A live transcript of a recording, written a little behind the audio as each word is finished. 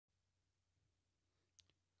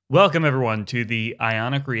Welcome everyone to the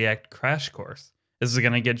Ionic React crash course. This is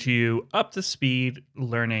going to get you up to speed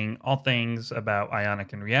learning all things about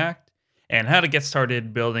Ionic and React and how to get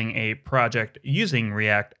started building a project using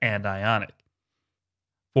React and Ionic.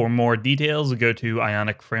 For more details, go to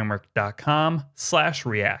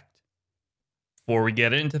ionicframework.com/react. Before we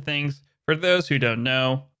get into things, for those who don't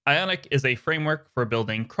know, Ionic is a framework for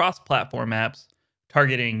building cross-platform apps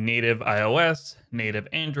targeting native iOS, native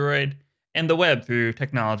Android, and the web through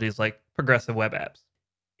technologies like progressive web apps.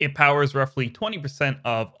 It powers roughly 20%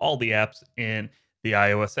 of all the apps in the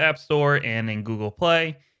iOS App Store and in Google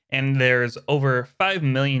Play, and there's over 5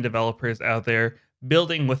 million developers out there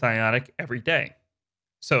building with Ionic every day.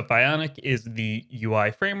 So if Ionic is the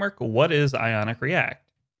UI framework, what is Ionic React?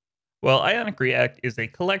 Well, Ionic React is a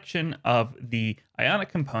collection of the Ionic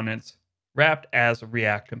components wrapped as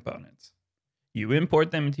React components. You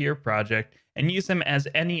import them into your project and use them as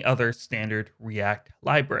any other standard React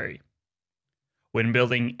library. When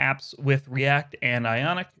building apps with React and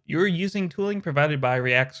Ionic, you're using tooling provided by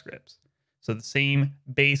React scripts. So the same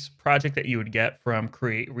base project that you would get from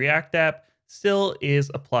Create React App still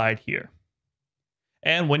is applied here.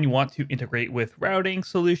 And when you want to integrate with routing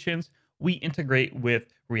solutions, we integrate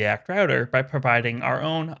with React Router by providing our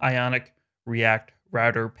own Ionic React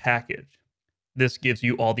Router package. This gives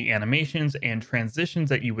you all the animations and transitions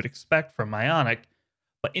that you would expect from Ionic,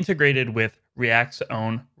 but integrated with React's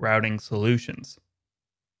own routing solutions.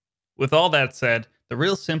 With all that said, the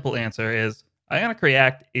real simple answer is Ionic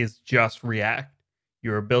React is just React.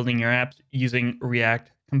 You're building your apps using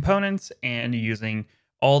React components and using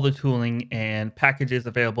all the tooling and packages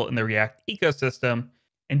available in the React ecosystem,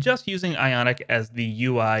 and just using Ionic as the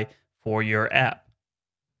UI for your app.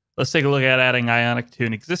 Let's take a look at adding Ionic to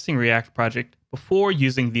an existing React project before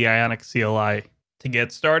using the Ionic CLI. To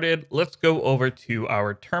get started, let's go over to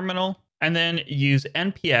our terminal and then use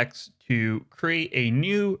npx to create a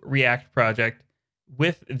new React project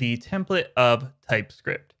with the template of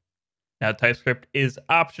TypeScript. Now, TypeScript is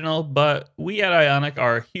optional, but we at Ionic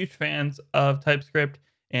are huge fans of TypeScript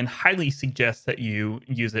and highly suggest that you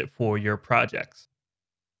use it for your projects.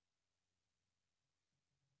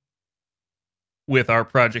 With our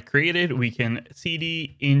project created, we can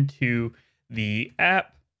cd into the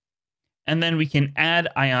app, and then we can add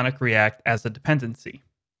Ionic React as a dependency.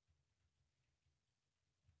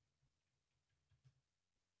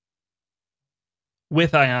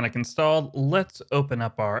 With Ionic installed, let's open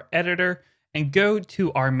up our editor and go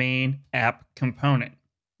to our main app component.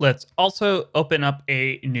 Let's also open up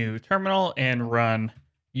a new terminal and run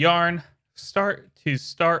yarn start to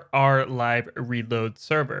start our live reload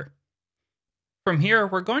server. From here,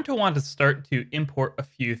 we're going to want to start to import a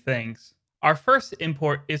few things. Our first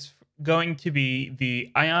import is going to be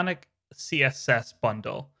the Ionic CSS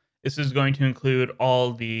bundle. This is going to include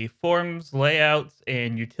all the forms, layouts,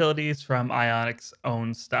 and utilities from Ionic's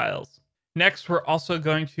own styles. Next, we're also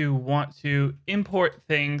going to want to import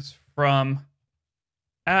things from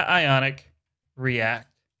 @Ionic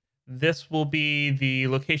React. This will be the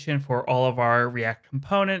location for all of our React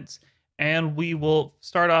components, and we will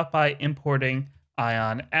start off by importing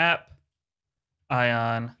Ion app,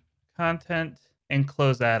 Ion content, and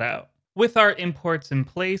close that out. With our imports in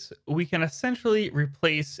place, we can essentially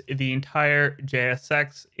replace the entire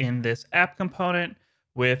JSX in this app component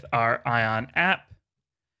with our Ion app.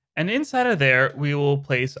 And inside of there, we will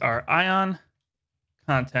place our Ion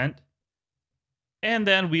content, and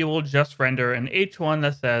then we will just render an H1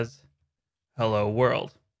 that says, "Hello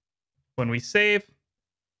World." When we save,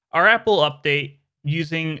 our app will update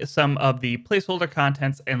using some of the placeholder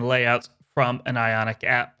contents and layouts from an Ionic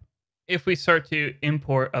app. If we start to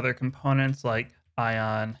import other components like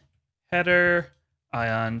Ion header,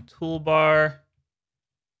 Ion toolbar,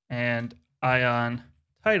 and Ion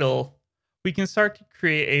title, we can start to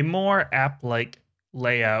create a more app-like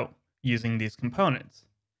layout using these components.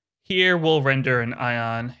 Here we'll render an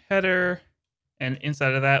Ion header, and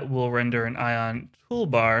inside of that we'll render an Ion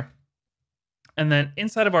toolbar. And then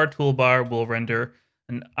inside of our toolbar, we'll render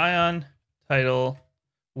an Ion title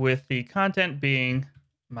with the content being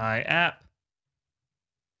my app.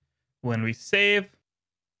 When we save,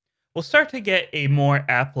 we'll start to get a more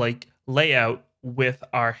app-like layout with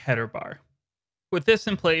our header bar. With this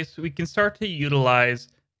in place, we can start to utilize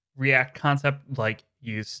React concept like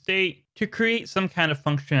useState to create some kind of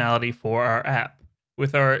functionality for our app.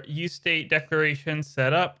 With our useState declaration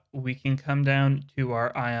set up, we can come down to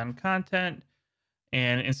our Ion content,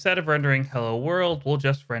 and instead of rendering hello world, we'll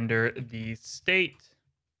just render the state.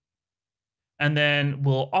 And then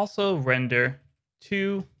we'll also render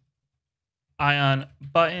 2 Ion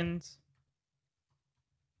buttons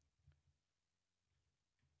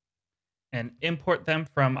and import them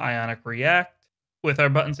from Ionic React. With our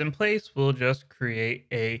buttons in place, we'll just create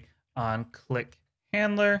a onClick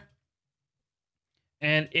handler.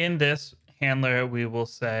 And in this handler, we will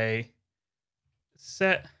say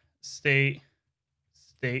set state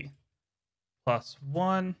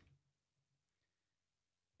 +1.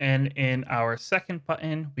 And in our second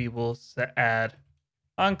button, we will add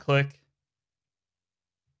onClick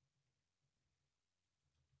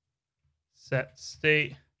set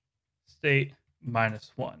state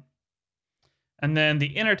 -1. And then the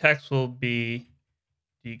inner text will be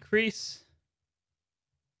decrease.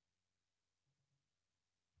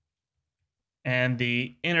 And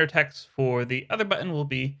the inner text for the other button will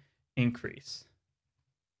be increase.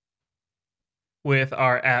 With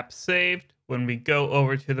our app saved, when we go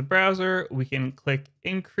over to the browser, we can click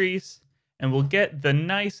increase and we'll get the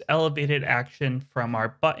nice elevated action from our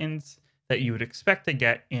buttons that you would expect to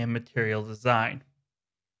get in material design.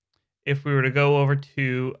 If we were to go over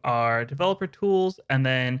to our developer tools and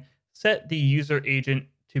then set the user agent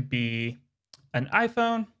to be an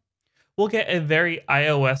iPhone, we'll get a very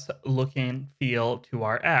iOS looking feel to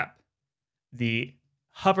our app. The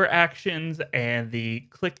hover actions and the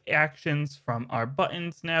click actions from our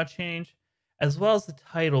buttons now change, as well as the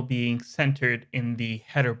title being centered in the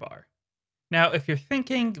header bar. Now, if you're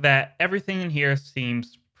thinking that everything in here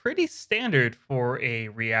seems pretty standard for a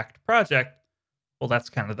React project, well, that's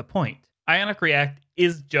kind of the point. Ionic React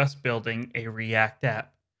is just building a React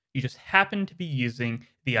app. You just happen to be using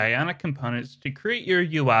the Ionic components to create your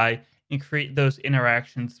UI and create those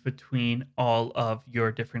interactions between all of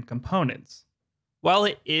your different components. While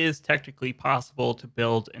it is technically possible to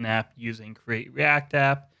build an app using Create React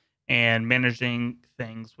App and managing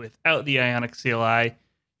things without the Ionic CLI,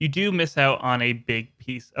 you do miss out on a big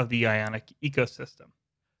piece of the Ionic ecosystem.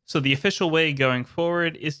 So the official way going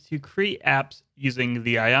forward is to create apps using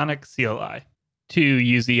the Ionic CLI. To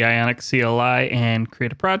use the Ionic CLI and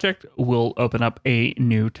create a project, we'll open up a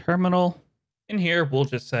new terminal. In here, we'll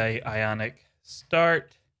just say Ionic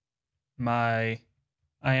start my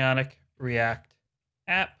Ionic React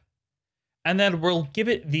app, and then we'll give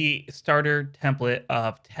it the starter template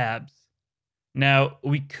of tabs. Now,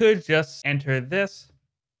 we could just enter this,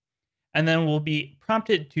 and then we'll be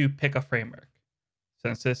prompted to pick a framework.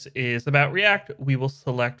 Since this is about React, we will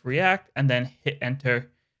select React and then hit enter,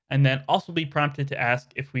 and then also be prompted to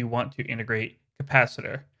ask if we want to integrate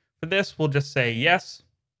Capacitor. For this, we'll just say yes,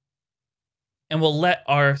 and we'll let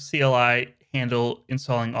our CLI handle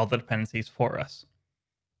installing all the dependencies for us.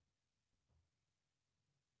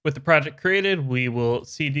 With the project created, we will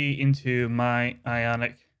cd into my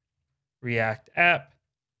Ionic React app,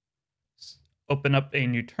 open up a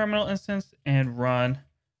new terminal instance, and run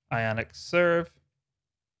Ionic serve.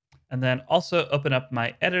 And then also open up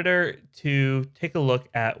my editor to take a look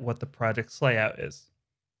at what the project's layout is.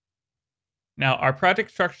 Now, our project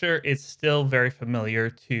structure is still very familiar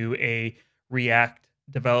to a React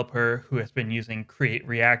developer who has been using Create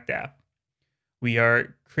React App. We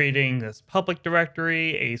are creating this public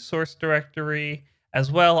directory, a source directory, as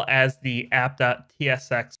well as the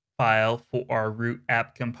app.tsx file for our root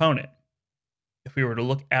app component. If we were to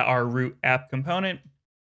look at our root app component,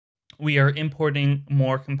 we are importing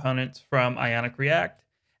more components from Ionic React,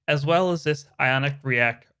 as well as this Ionic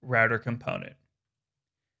React router component.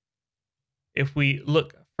 If we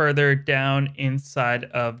look further down inside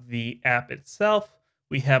of the app itself,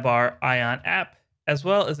 we have our Ion app, as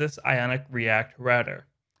well as this Ionic React router.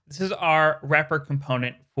 This is our wrapper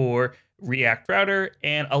component for React Router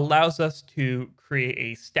and allows us to create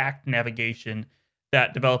a stacked navigation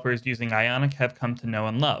that developers using Ionic have come to know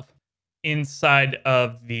and love. Inside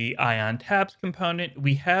of the Ion tabs component,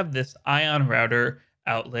 we have this Ion router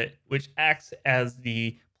outlet, which acts as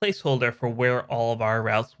the placeholder for where all of our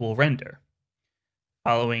routes will render.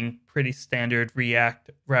 Following pretty standard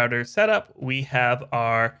React router setup, we have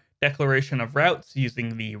our declaration of routes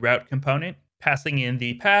using the route component, passing in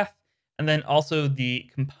the path, and then also the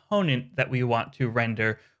component that we want to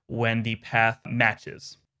render when the path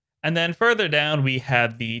matches. And then further down, we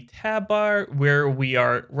have the tab bar where we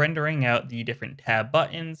are rendering out the different tab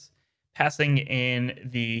buttons, passing in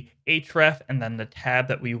the href and then the tab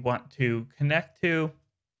that we want to connect to,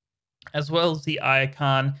 as well as the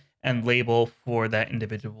icon and label for that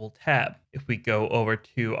individual tab. If we go over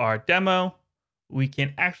to our demo, we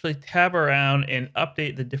can actually tab around and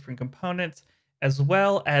update the different components as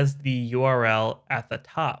well as the URL at the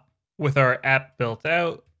top. With our app built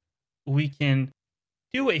out, we can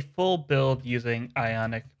do a full build using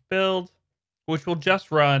Ionic build, which will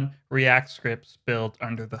just run React scripts build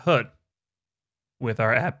under the hood. With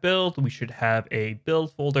our app build, we should have a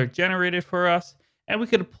build folder generated for us, and we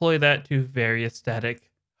could deploy that to various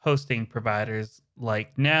static hosting providers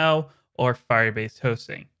like Now or Firebase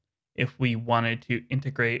hosting. If we wanted to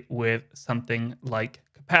integrate with something like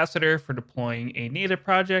Capacitor for deploying a native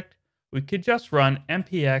project, we could just run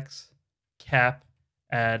npx cap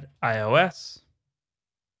add iOS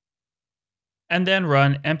and then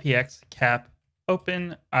run npx cap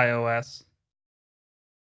open iOS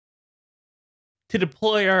to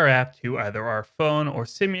deploy our app to either our phone or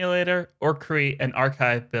simulator or create an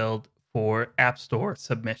archive build for App Store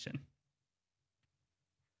submission.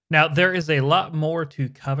 Now, there is a lot more to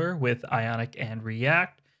cover with Ionic and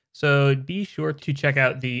React, so be sure to check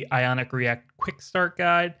out the Ionic React Quick Start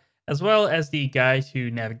Guide, as well as the Guide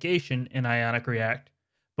to Navigation in Ionic React.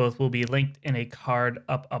 Both will be linked in a card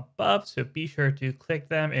up above, so be sure to click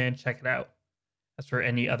them and check it out. As for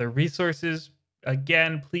any other resources,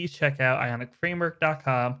 again, please check out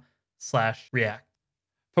ionicframework.com/react.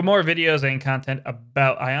 For more videos and content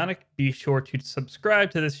about Ionic, be sure to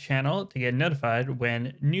subscribe to this channel to get notified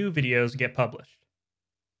when new videos get published.